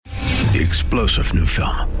the explosive new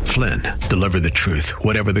film, Flynn, Deliver the Truth,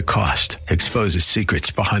 Whatever the Cost, exposes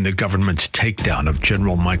secrets behind the government's takedown of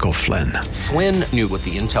General Michael Flynn. Flynn knew what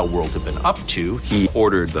the intel world had been up to. He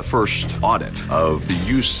ordered the first audit of the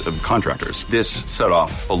use of contractors. This set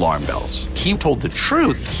off alarm bells. He told the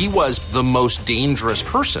truth. He was the most dangerous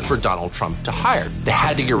person for Donald Trump to hire. They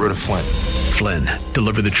had to get rid of Flynn. Flynn,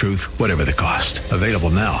 Deliver the Truth, Whatever the Cost. Available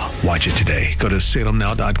now. Watch it today. Go to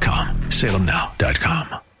salemnow.com.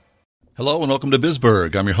 salemnow.com. Hello and welcome to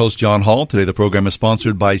Bisburg. I'm your host, John Hall. Today the program is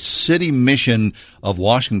sponsored by City Mission of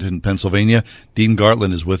Washington, Pennsylvania. Dean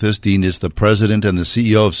Gartland is with us. Dean is the president and the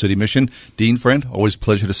CEO of City Mission. Dean, friend, always a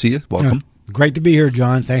pleasure to see you. Welcome. Great to be here,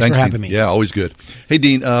 John. Thanks for having me. Yeah, always good. Hey,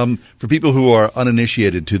 Dean, for people who are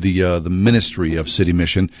uninitiated to the ministry of City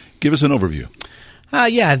Mission, give us an overview.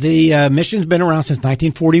 The mission's been around since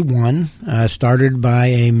 1941, started by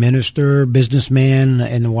a minister, businessman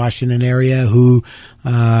in the Washington area who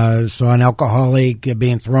saw an alcoholic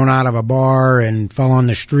being thrown out of a bar and fell on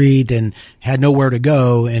the street and had nowhere to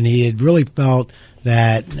go, and he had really felt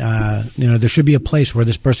that there should be a place where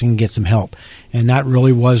this person can get some help, and that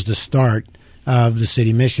really was the start of the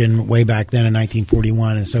City Mission way back then in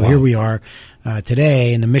 1941, and so Here we are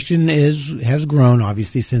today, and the mission has grown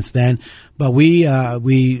obviously since then. But we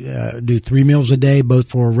do 3 meals a day, both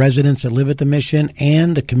for residents that live at the mission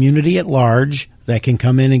and the community at large that can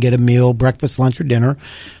come in and get a meal, breakfast, lunch, or dinner.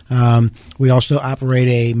 We also operate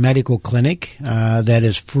a medical clinic that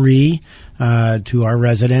is free to our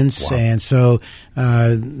residents, and so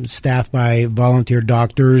staffed by volunteer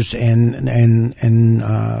doctors and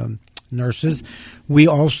nurses. We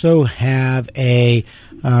also have if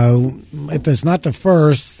it's not the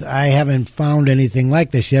first, I haven't found anything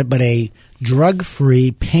like this yet, but a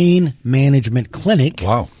drug-free pain management clinic.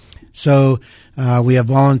 Wow. So we have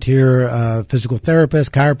volunteer physical therapists,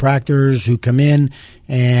 chiropractors who come in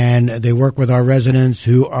and they work with our residents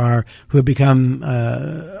who have become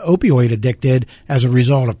opioid addicted as a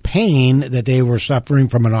result of pain that they were suffering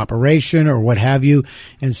from an operation or what have you.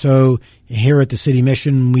 And so here at the City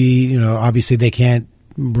Mission, obviously they can't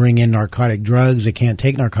bring in narcotic drugs. They can't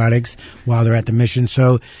take narcotics while they're at the mission.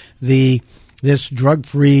 So this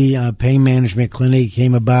drug-free pain management clinic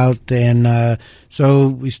came about, and so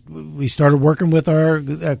we started working with our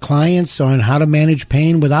clients on how to manage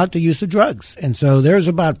pain without the use of drugs. And so there's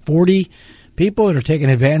about 40 people that are taking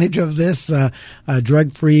advantage of this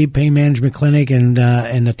drug-free pain management clinic, and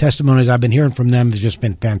the testimonies I've been hearing from them has just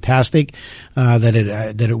been fantastic. That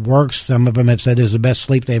it works. Some of them have said this is the best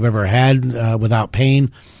sleep they've ever had without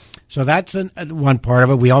pain. So that's one part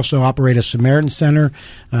of it. We also operate a Samaritan Center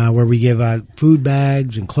where we give out food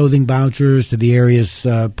bags and clothing vouchers to the area's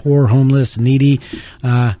poor, homeless, needy.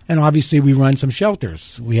 And obviously we run some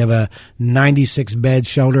shelters. We have a 96-bed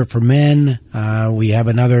shelter for men. We have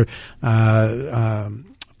another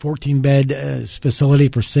 14-bed facility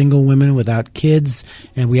for single women without kids.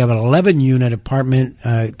 And we have an 11-unit apartment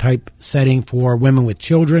type setting for women with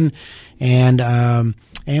children. And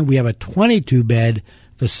we have a 22-bed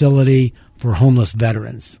facility for homeless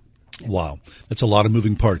veterans. Wow, that's a lot of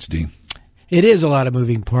moving parts, Dean. It is a lot of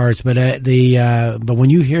moving parts, but but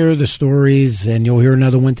when you hear the stories, and you'll hear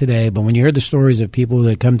another one today, but when you hear the stories of people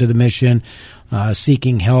that come to the mission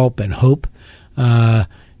seeking help and hope,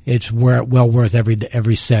 it's well worth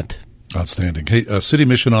every cent. Outstanding. Hey, City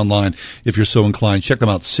Mission Online, if you're so inclined, check them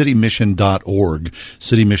out, citymission.org,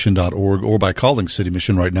 citymission.org, or by calling City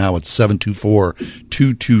Mission right now at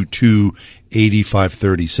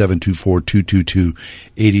 724-222-8530,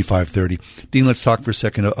 724-222-8530. Dean, let's talk for a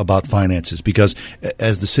second about finances, because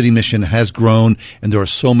as the City Mission has grown and there are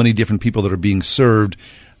so many different people that are being served,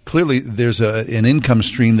 clearly there's an income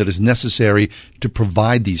stream that is necessary to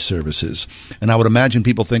provide these services. And I would imagine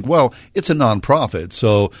people think, well, it's a nonprofit,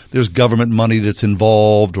 so there's government money that's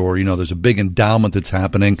involved, or, there's a big endowment that's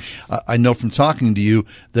happening. I know from talking to you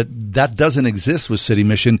that doesn't exist with City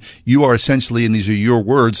Mission. You are essentially, and these are your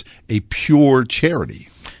words, a pure charity.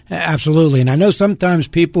 Absolutely, and I know sometimes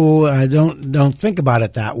people don't think about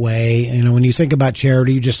it that way. When you think about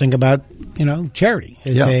charity, you just think about charity.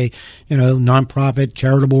 It's a nonprofit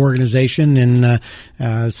charitable organization, and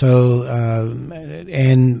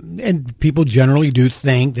and people generally do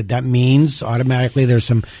think that means automatically there's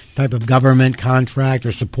some type of government contract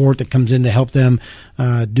or support that comes in to help them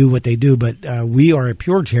do what they do. But we are a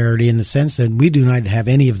pure charity in the sense that we do not have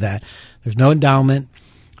any of that. There's no endowment.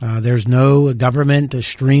 There's no government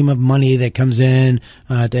stream of money that comes in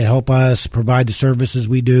to help us provide the services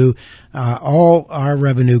we do. All our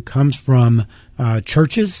revenue comes from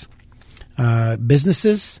churches,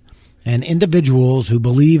 businesses, and individuals who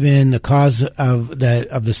believe in the cause of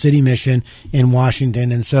the city mission in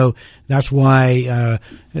Washington. And so that's why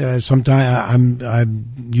sometimes I'm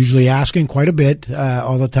usually asking quite a bit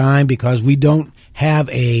all the time, because we don't have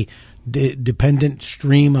a dependent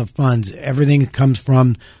stream of funds. Everything comes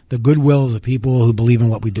from the goodwill of the people who believe in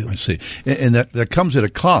what we do. I see. And that comes at a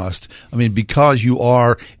cost. I mean, because you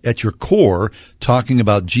are at your core talking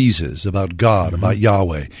about Jesus, about God, about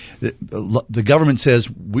Yahweh. The government says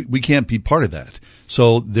we can't be part of that.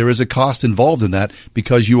 So there is a cost involved in that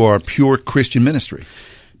because you are a pure Christian ministry.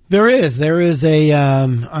 There is a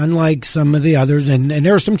unlike some of the others, and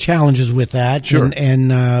there are some challenges with that. Sure.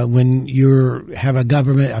 And when you have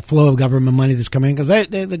a flow of government money that's coming, because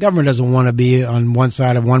the government doesn't want to be on one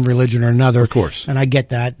side of one religion or another. Of course. And I get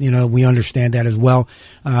that. We understand that as well.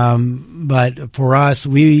 But for us,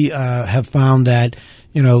 we have found that,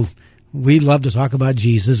 we love to talk about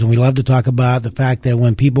Jesus, and we love to talk about the fact that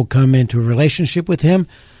when people come into a relationship with Him,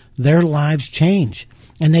 their lives change.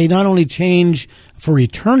 And they not only change for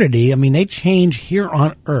eternity, they change here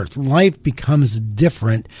on earth. Life becomes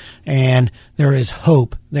different, and there is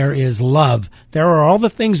hope. There is love. There are all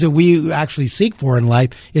the things that we actually seek for in life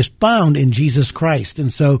is found in Jesus Christ.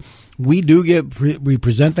 And so we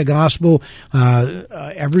present the gospel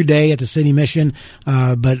every day at the City Mission,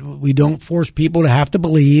 but we don't force people to have to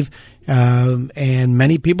believe. And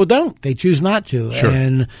many people don't. They choose not to. Sure.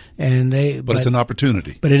 But it's an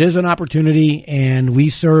opportunity. But it is an opportunity, and we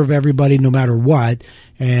serve everybody no matter what.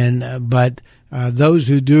 But those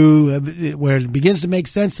who do, where it begins to make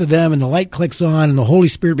sense to them and the light clicks on and the Holy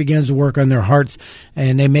Spirit begins to work on their hearts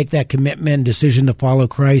and they make that commitment and decision to follow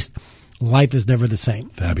Christ, life is never the same.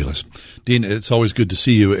 Fabulous. Dean, it's always good to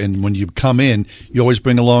see you. And when you come in, you always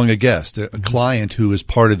bring along a guest, a client who is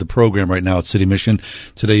part of the program right now at City Mission.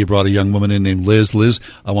 Today you brought a young woman in named Liz. Liz,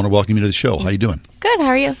 I want to welcome you to the show. How you doing? Good. How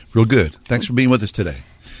are you? Real good. Thanks for being with us today.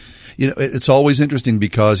 It's always interesting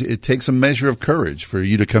because it takes a measure of courage for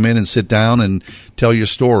you to come in and sit down and tell your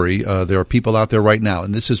story. There are people out there right now,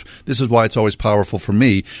 and this is why it's always powerful for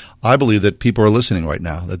me. I believe that people are listening right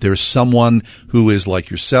now, that there's someone who is like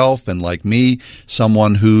yourself and like me,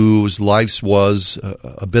 someone whose life was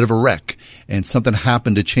a bit of a wreck, and something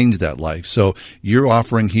happened to change that life. So you're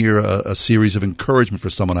offering here a series of encouragement for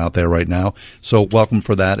someone out there right now. So welcome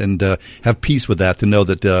for that, and have peace with that, to know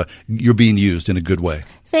that you're being used in a good way.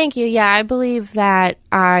 Thank you. Yeah, I believe that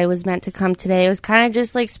I was meant to come today. It was kind of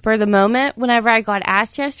just like spur of the moment whenever I got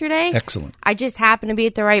asked yesterday. Excellent. I just happened to be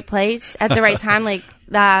at the right place at the right time. Like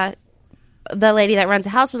the lady that runs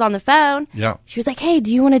the house was on the phone. Yeah. She was like, "Hey,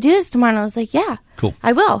 do you want to do this tomorrow?" And I was like, "Yeah, cool.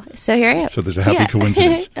 I will." So here I am. So there's a happy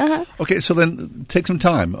coincidence. Uh-huh. Okay, so then take some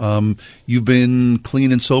time. You've been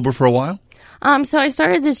clean and sober for a while? So I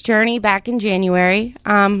started this journey back in January.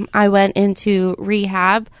 I went into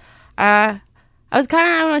rehab. I was kind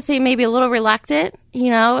of, I want to say, maybe a little reluctant,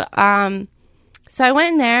 So I went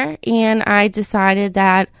in there and I decided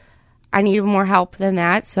that I needed more help than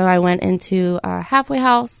that. So I went into a halfway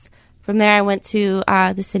house. From there, I went to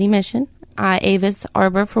the City Mission, Avis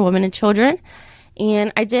Arbor for Women and Children.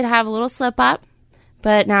 And I did have a little slip up,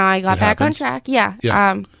 but now I got back on track. Yeah.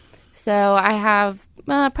 So I have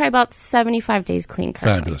probably about 75 days clean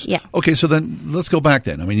currently. Fabulous. Yeah. Okay, so then let's go back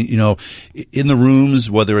then. In the rooms,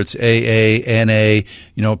 whether it's AA,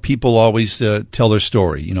 NA, people always tell their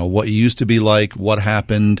story, what you used to be like, what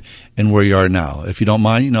happened, and where you are now. If you don't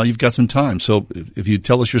mind, you've got some time. So if you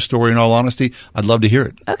tell us your story in all honesty, I'd love to hear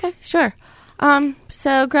it. Okay, sure.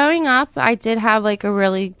 So growing up, I did have like a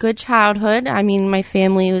really good childhood. My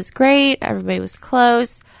family was great. Everybody was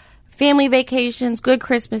close. Family vacations, good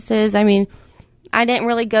Christmases. I didn't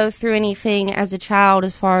really go through anything as a child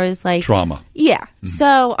as far as like trauma. Yeah. Mm-hmm.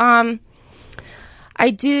 So, I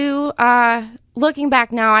do, looking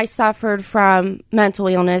back now, I suffered from mental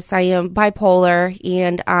illness. I am bipolar,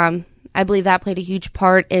 and, I believe that played a huge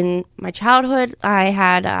part in my childhood. I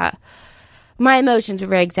had, my emotions were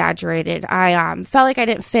very exaggerated. I, felt like I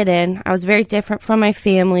didn't fit in. I was very different from my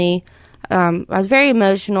family. I was very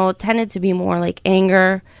emotional, tended to be more like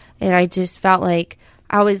anger, and I just felt like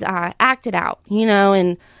I was acted out,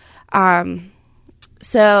 and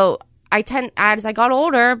so as I got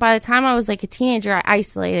older, by the time I was like a teenager, I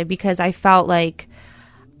isolated because I felt like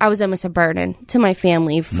I was almost a burden to my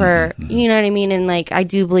family for, you know what I mean? And like, I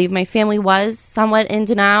do believe my family was somewhat in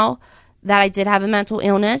denial that I did have a mental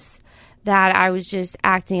illness, that I was just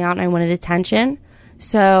acting out and I wanted attention.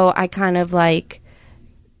 So I kind of like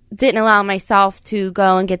didn't allow myself to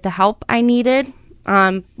go and get the help I needed.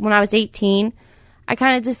 When I was 18, I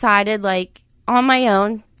kind of decided, like, on my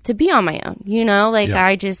own to be on my own,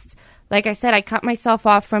 I just, like I said, I cut myself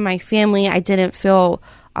off from my family. I didn't feel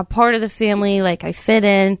a part of the family, like I fit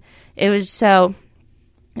in. It was so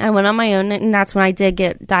I went on my own, and that's when I did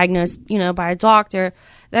get diagnosed, by a doctor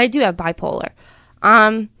that I do have bipolar.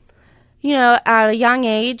 At a young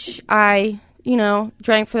age, I,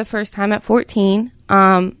 drank for the first time at 14.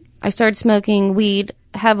 I started smoking weed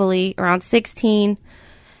heavily around 16.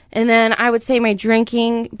 And then I would say my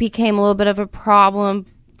drinking became a little bit of a problem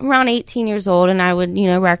around 18 years old, and I would,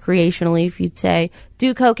 recreationally, if you'd say,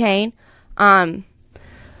 do cocaine.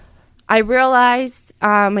 I realized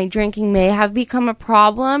my drinking may have become a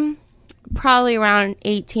problem probably around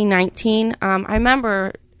 18, 19. I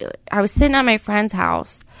remember I was sitting at my friend's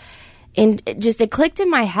house, and it clicked in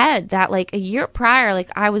my head that, like, a year prior, like,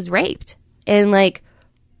 I was raped. And, like,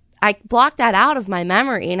 I blocked that out of my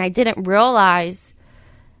memory, and I didn't realize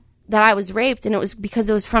that I was raped, and it was because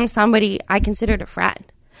it was from somebody I considered a friend.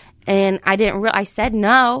 And I said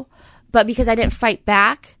no, but because I didn't fight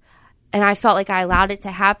back, and I felt like I allowed it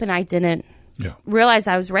to happen, I didn't realize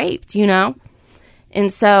I was raped,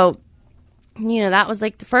 And so, that was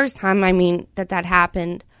like the first time, that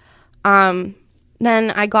happened.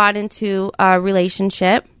 Then I got into a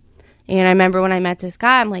relationship, and I remember when I met this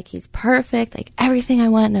guy, I'm like, he's perfect, like everything I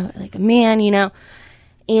want, like a man,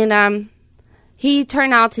 And he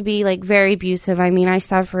turned out to be, like, very abusive. I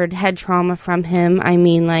suffered head trauma from him.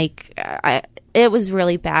 It was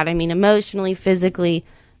really bad. Emotionally, physically,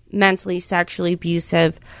 mentally, sexually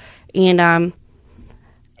abusive. And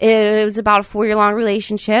it was about a 4-year-long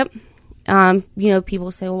relationship.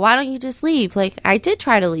 People say, well, why don't you just leave? Like, I did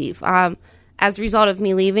try to leave. As a result of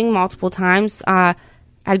me leaving multiple times, I'd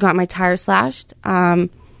got my tire slashed.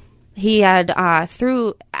 He had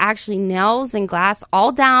threw actually nails and glass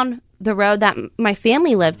all down the road that my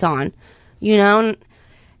family lived on, and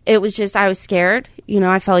it was just, I was scared,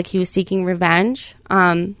 I felt like he was seeking revenge.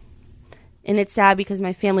 And it's sad because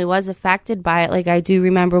my family was affected by it. Like, I do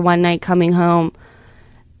remember one night coming home,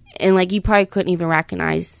 and, like, you probably couldn't even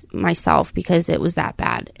recognize myself because it was that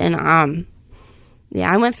bad. And,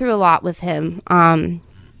 I went through a lot with him. And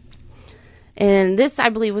this, I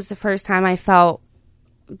believe, was the first time I felt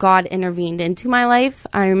God intervened into my life.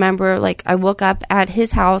 I remember, like, I woke up at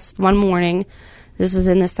his house one morning. This was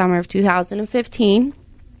in the summer of 2015.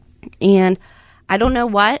 And I don't know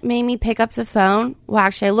what made me pick up the phone. Well,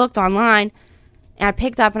 actually, I looked online, and I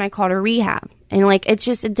picked up and I called a rehab. And, like, it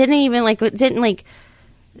didn't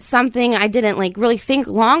something I didn't, like, really think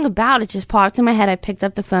long about. It just popped in my head. I picked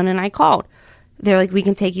up the phone and I called. They're like, we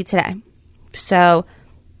can take you today. So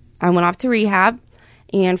I went off to rehab.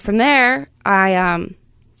 And from there, I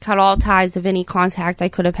cut all ties of any contact I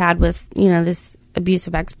could have had with, this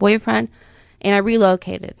abusive ex-boyfriend. And I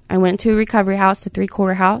relocated. I went to a recovery house, a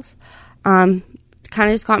 3-quarter house. Kind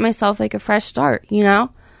of just got myself, like, a fresh start, It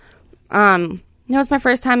was my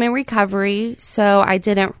first time in recovery, so I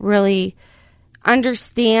didn't really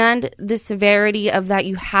understand the severity of that.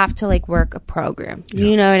 You have to, like, work a program. Yeah.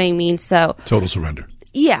 You know what I mean? So total surrender.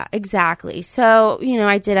 Yeah, exactly. So,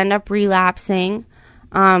 I did end up relapsing.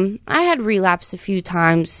 I had relapsed a few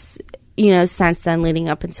times, since then, leading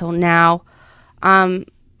up until now.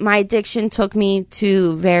 My addiction took me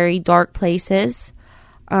to very dark places.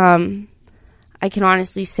 I can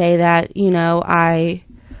honestly say that,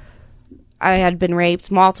 I had been raped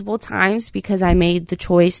multiple times because I made the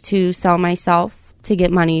choice to sell myself to get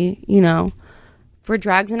money, for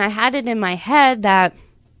drugs. And I had it in my head that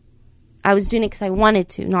I was doing it because I wanted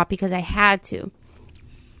to, not because I had to.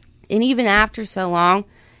 And even after so long,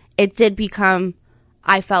 it did become,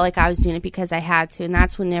 I felt like I was doing it because I had to. And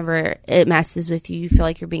that's whenever it messes with you, you feel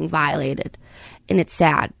like you're being violated. And it's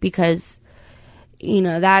sad because,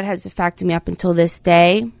 that has affected me up until this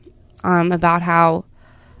day, about how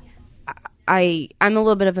I'm a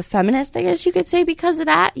little bit of a feminist, I guess you could say, because of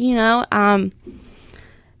that,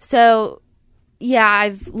 So, yeah,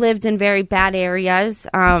 I've lived in very bad areas.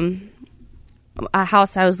 A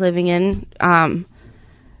house I was living in,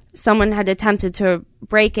 someone had attempted to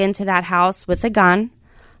break into that house with a gun.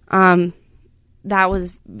 That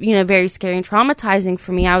was, very scary and traumatizing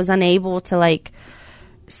for me. I was unable to, like,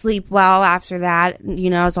 sleep well after that.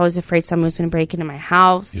 I was always afraid someone was going to break into my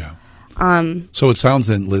house. Yeah. So it sounds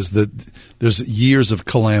then, Liz, that there's years of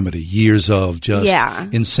calamity, years of just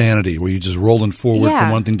insanity where you're just rolling forward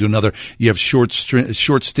from one thing to another. You have short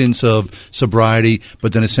stints of sobriety,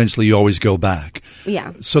 but then essentially you always go back.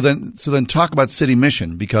 Yeah. So then talk about City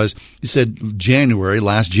Mission, because you said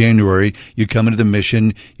last January, you come into the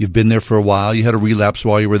mission. You've been there for a while. You had a relapse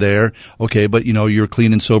while you were there. Okay, but you're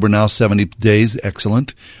clean and sober now, 70 days.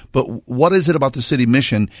 Excellent. But what is it about the City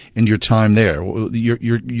Mission and your time there?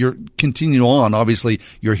 You're continue on. Obviously,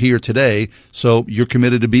 you're here today, so you're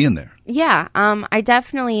committed to being there. Yeah, I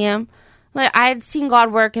definitely am. Like, I had seen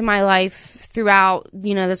God work in my life throughout,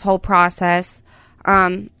 this whole process.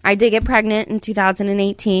 I did get pregnant in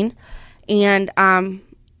 2018, and,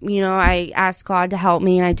 I asked God to help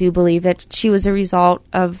me, and I do believe that she was a result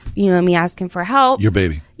of, me asking for help. Your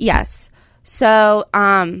baby. Yes. So,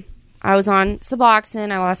 I was on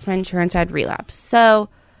Suboxone. I lost my insurance. I had relapse. So,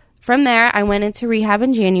 from there, I went into rehab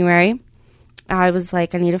in January. I was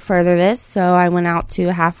like, I need to further this. So, I went out to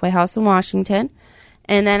a halfway house in Washington.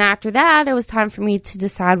 And then after that, it was time for me to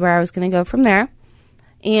decide where I was going to go from there.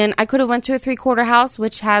 And I could have went to a 3-quarter house,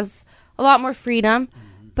 which has a lot more freedom.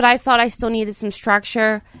 But I felt I still needed some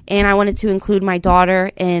structure. And I wanted to include my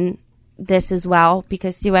daughter in this as well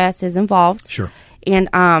because CYS is involved. Sure.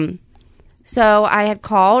 And, so I had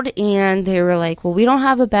called, and they were like, well, we don't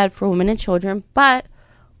have a bed for women and children, but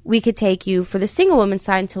we could take you for the single woman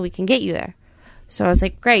side until we can get you there. So I was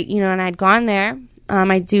like, great, and I'd gone there.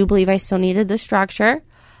 I do believe I still needed the structure.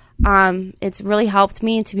 It's really helped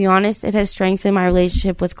me, and to be honest, it has strengthened my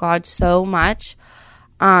relationship with God so much.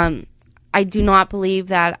 I do not believe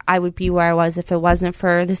that I would be where I was if it wasn't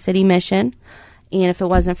for the city mission, and if it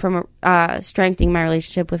wasn't for strengthening my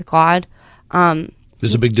relationship with God.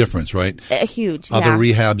 There's a big difference, right? Huge. Other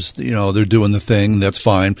rehabs, they're doing the thing. That's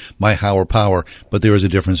fine. My higher power. But there is a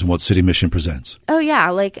difference in what City Mission presents. Oh, yeah.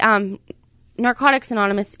 Like Narcotics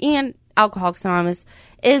Anonymous and Alcoholics Anonymous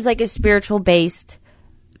is like a spiritual-based,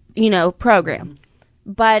 program.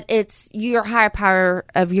 But it's your higher power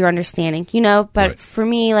of your understanding, But right. For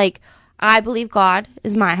me, like, I believe God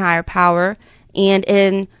is my higher power.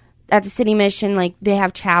 And at the City Mission, like, they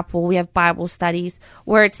have chapel, we have Bible studies,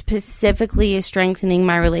 where it specifically is strengthening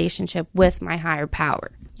my relationship with my higher power.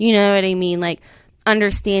 You know what I mean? Like,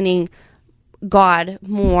 understanding God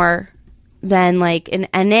more than, like, in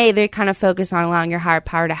NA, they kind of focus on allowing your higher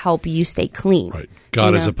power to help you stay clean. Right.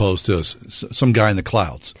 God as opposed to some guy in the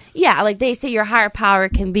clouds. Yeah, like, they say your higher power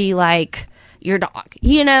can be, like, your dog.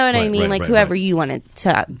 You know what I mean? Like, whoever you want it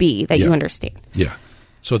to be that you understand. Yeah.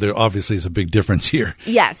 So there obviously is a big difference here.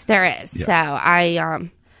 Yes, there is. Yeah. So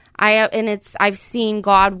I've seen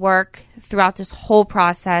God work throughout this whole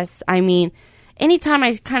process. I mean, anytime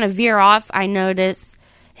I kind of veer off, I notice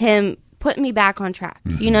Him put me back on track.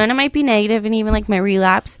 Mm-hmm. And it might be negative, and even like my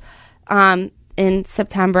relapse in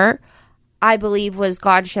September, I believe was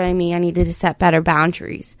God showing me I needed to set better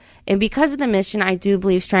boundaries. And because of the mission, I do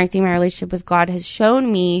believe strengthening my relationship with God has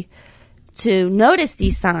shown me to notice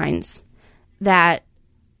these signs that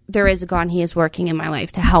there is a God and He is working in my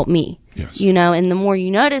life to help me. Yes. And the more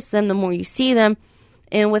you notice them, the more you see them.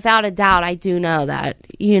 And without a doubt, I do know that,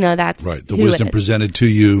 that's right. The who wisdom it is. presented to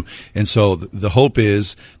you. And so the hope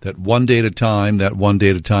is that one day at a time, that one day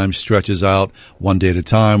at a time stretches out one day at a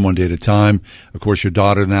time, one day at a time. Of course, your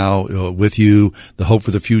daughter now with you. The hope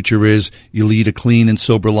for the future is you lead a clean and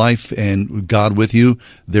sober life, and God with you,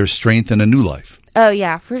 there's strength and a new life. Oh,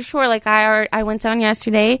 yeah, for sure. Like, I went down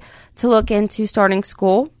yesterday to look into starting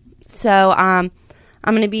school. So,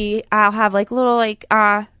 I'll have like a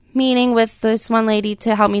little meeting with this one lady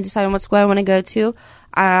to help me decide on what school I want to go to.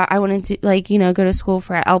 I want to go to school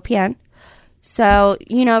for LPN. So,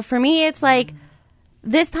 for me, it's like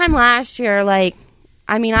this time last year, I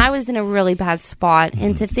was in a really bad spot.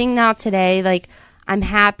 And to think now today, like, I'm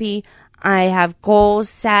happy. I have goals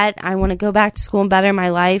set. I want to go back to school and better my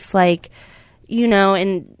life. And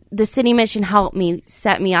the City Mission helped me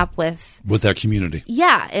set me up with that community.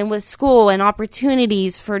 Yeah, and with school and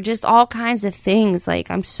opportunities for just all kinds of things.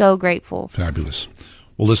 Like, I'm so grateful. Fabulous.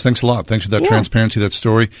 Well, Liz, thanks a lot. Thanks for that transparency, that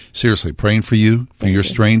story. Seriously, praying for you, for your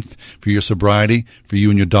strength, for your sobriety, for you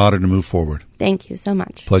and your daughter to move forward. Thank you so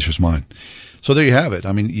much. Pleasure's mine. So there you have it.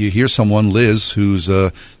 I mean, you hear someone, Liz, who's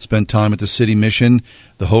spent time at the City Mission.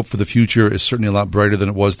 The hope for the future is certainly a lot brighter than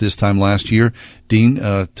it was this time last year. Dean,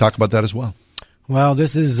 talk about that as well. Well,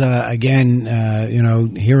 this is, again,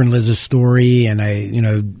 hearing Liz's story and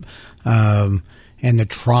and the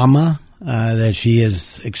trauma that she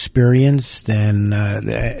has experienced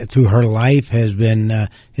and through her life has been,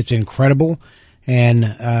 it's incredible. And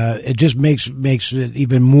it just makes it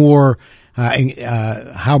even more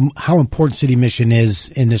how important City Mission is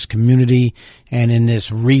in this community and in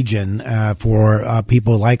this region for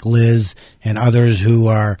people like Liz and others who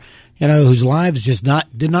are, whose lives just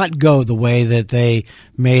did not go the way that they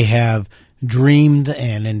may have dreamed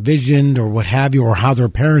and envisioned or what have you, or how their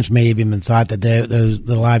parents may have even thought that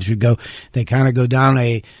the lives should go. They kind of go down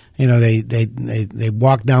a they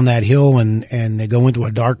walk down that hill and they go into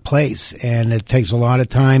a dark place, and it takes a lot of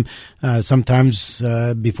time, sometimes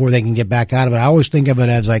before they can get back out of it. I always think of it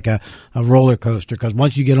as like a roller coaster, because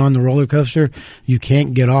once you get on the roller coaster, you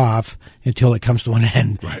can't get off until it comes to an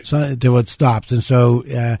end, right? So until it stops. And so,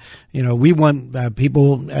 we want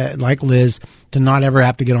people like Liz to not ever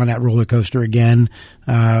have to get on that roller coaster again.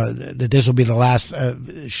 That this will be the last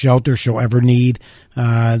shelter she'll ever need.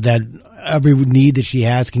 That every need that she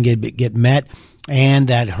has can get met, and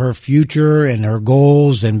that her future and her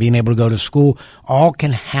goals and being able to go to school all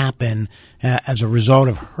can happen as a result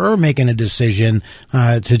of her making a decision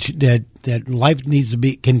that life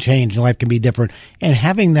can change and life can be different, and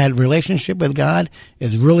having that relationship with God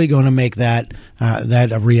is really going to make that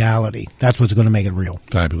a reality. That's what's going to make it real.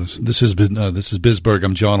 Fabulous. This is Bisberg.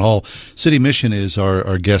 I'm John Hall. City Mission is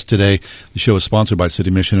our guest today. The show is sponsored by City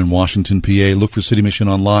Mission in Washington, PA. Look for City Mission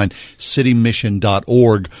online,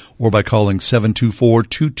 citymission.org, or by calling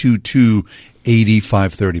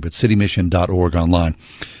 724-222-8530, but citymission.org online.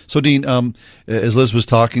 So, Dean, as Liz was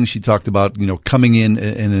talking, she talked about, coming in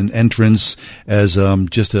an entrance as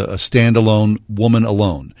just a standalone woman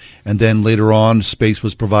alone. And then later on, space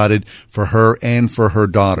was provided for her and for her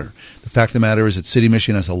daughter. The fact of the matter is that City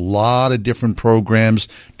Mission has a lot of different programs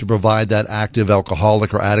to provide that active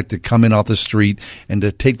alcoholic or addict to come in off the street and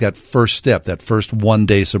to take that first step, that first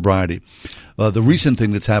one-day sobriety. The recent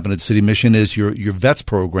thing that's happened at City Mission is your VETS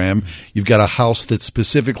program. You've got a house that's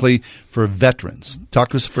specifically for veterans. Talk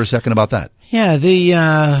to us for a second about that. Yeah,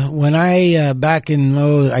 when I back in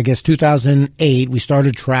 2008, we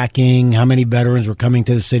started tracking how many veterans were coming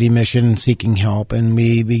to the City Mission seeking help, and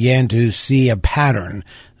we began to see a pattern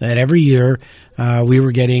that every year we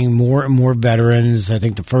were getting more and more veterans. I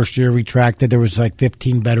think the first year we tracked it, there was like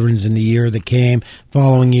 15 veterans in the year that came.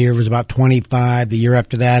 Following year was about 25. The year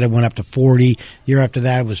after that, it went up to 40. Year after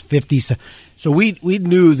that, it was 50. So we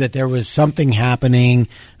knew that there was something happening,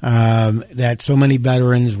 that so many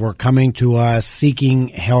veterans were coming to us seeking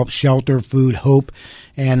help, shelter, food, hope.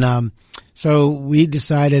 And so we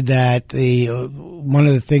decided that one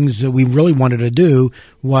of the things that we really wanted to do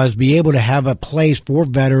was be able to have a place for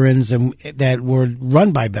veterans and that were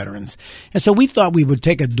run by veterans. And so we thought we would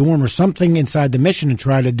take a dorm or something inside the mission and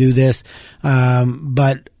try to do this.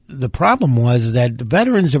 But the problem was that the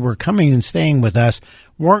veterans that were coming and staying with us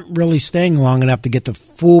weren't really staying long enough to get the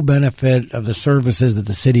full benefit of the services that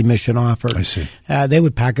the City Mission offered. I see. They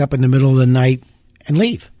would pack up in the middle of the night and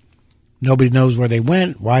leave. Nobody knows where they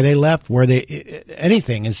went, why they left,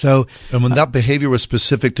 anything. And so, and when that behavior was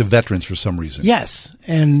specific to veterans for some reason. Yes,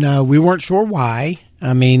 and we weren't sure why.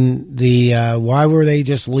 I mean, why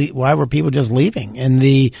were people just leaving? And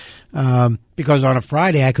because on a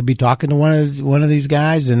Friday I could be talking to one of these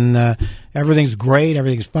guys, and everything's great,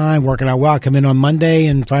 everything's fine, working out well. I come in on Monday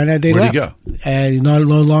and find out they left. Where'd he go? And no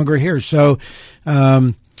longer here. So,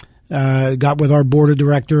 got with our board of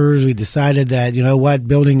directors. We decided that,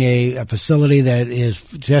 building a facility that is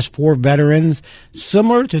just for veterans,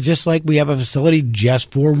 similar to just like we have a facility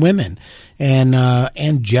just for women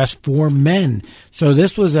and just for men. So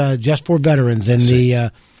this was just for veterans, and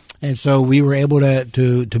and so we were able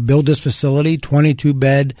to build this facility,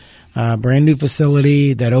 22-bed, brand new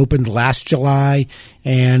facility that opened last July.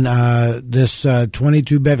 And this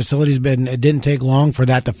 22-bed facility it didn't take long for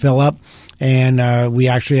that to fill up. And we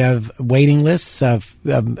actually have waiting lists of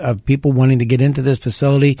people wanting to get into this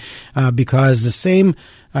facility because the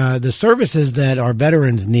services that our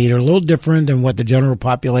veterans need are a little different than what the general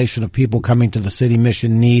population of people coming to the City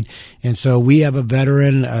Mission need. And so we have a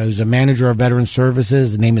veteran who's a manager of veteran services.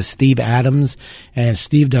 His name is Steve Adams, and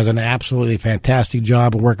Steve does an absolutely fantastic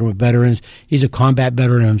job of working with veterans. He's a combat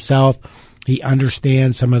veteran himself. He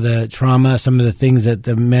understands some of the trauma, some of the things that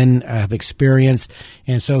the men have experienced,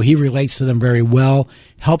 and so he relates to them very well,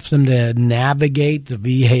 helps them to navigate the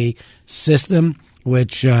VA system,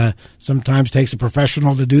 which sometimes takes a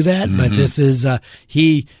professional to do that. Mm-hmm. But this is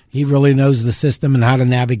he really knows the system and how to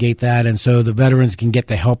navigate that, and so the veterans can get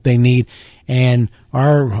the help they need. And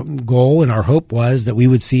our goal and our hope was that we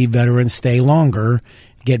would see veterans stay longer,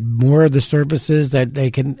 get more of the services that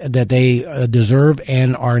they deserve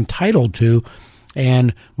and are entitled to.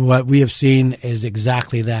 And what we have seen is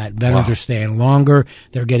exactly that. Veterans are staying longer.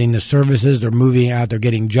 They're getting the services. They're moving out. They're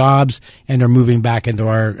getting jobs, and they're moving back into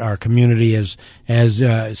our community as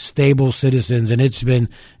stable citizens. And it's been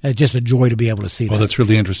just a joy to be able to see that. Well, that's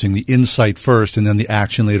really interesting. The insight first, and then the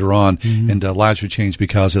action later on, and lives are changed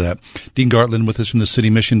because of that. Dean Gartland with us from the City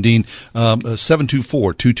Mission. Dean,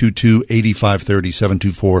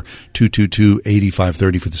 724-222-8530,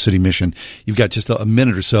 724-222-8530 for the City Mission. You've got just a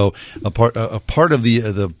minute or so. A part part of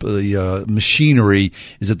the machinery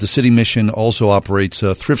is that the City Mission also operates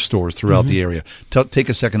thrift stores throughout the area. Take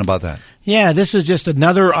a second about that. Yeah, this is just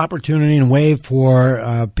another opportunity and way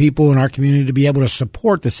for people in our community to be able to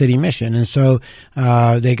support the City Mission. And so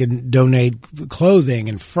they can donate clothing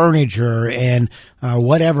and furniture and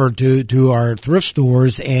whatever to our thrift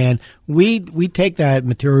stores. And we take that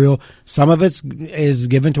material. Some of it is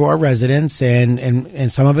given to our residents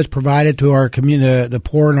and some of it's provided to our community, the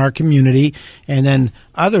poor in our community. And then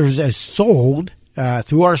others is sold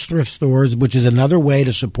through our thrift stores, which is another way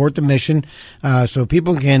to support the mission. So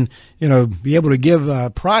people can, be able to give a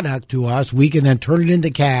product to us. We can then turn it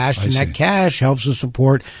into cash, that cash helps us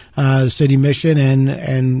support the City Mission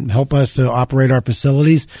and help us to operate our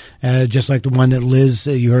facilities, just like the one that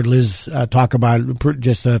you heard Liz talk about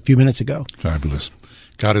just a few minutes ago. Fabulous.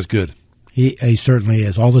 God is good. He certainly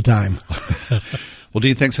is, all the time. Well,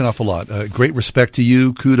 Dean, thanks an awful lot. Great respect to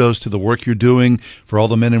you. Kudos to the work you're doing for all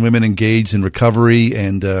the men and women engaged in recovery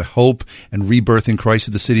and hope and rebirth in Christ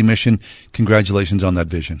at the City Mission. Congratulations on that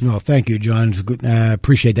vision. Well, thank you, John.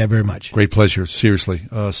 Appreciate that very much. Great pleasure. Seriously.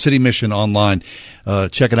 City Mission online.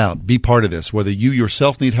 Check it out. Be part of this. Whether you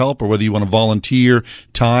yourself need help or whether you want to volunteer,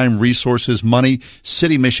 time, resources, money,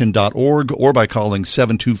 citymission.org or by calling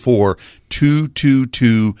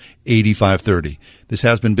 724-222-8530. This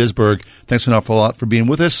has been Bisberg. Thanks an awful lot for being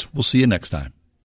with us. We'll see you next time.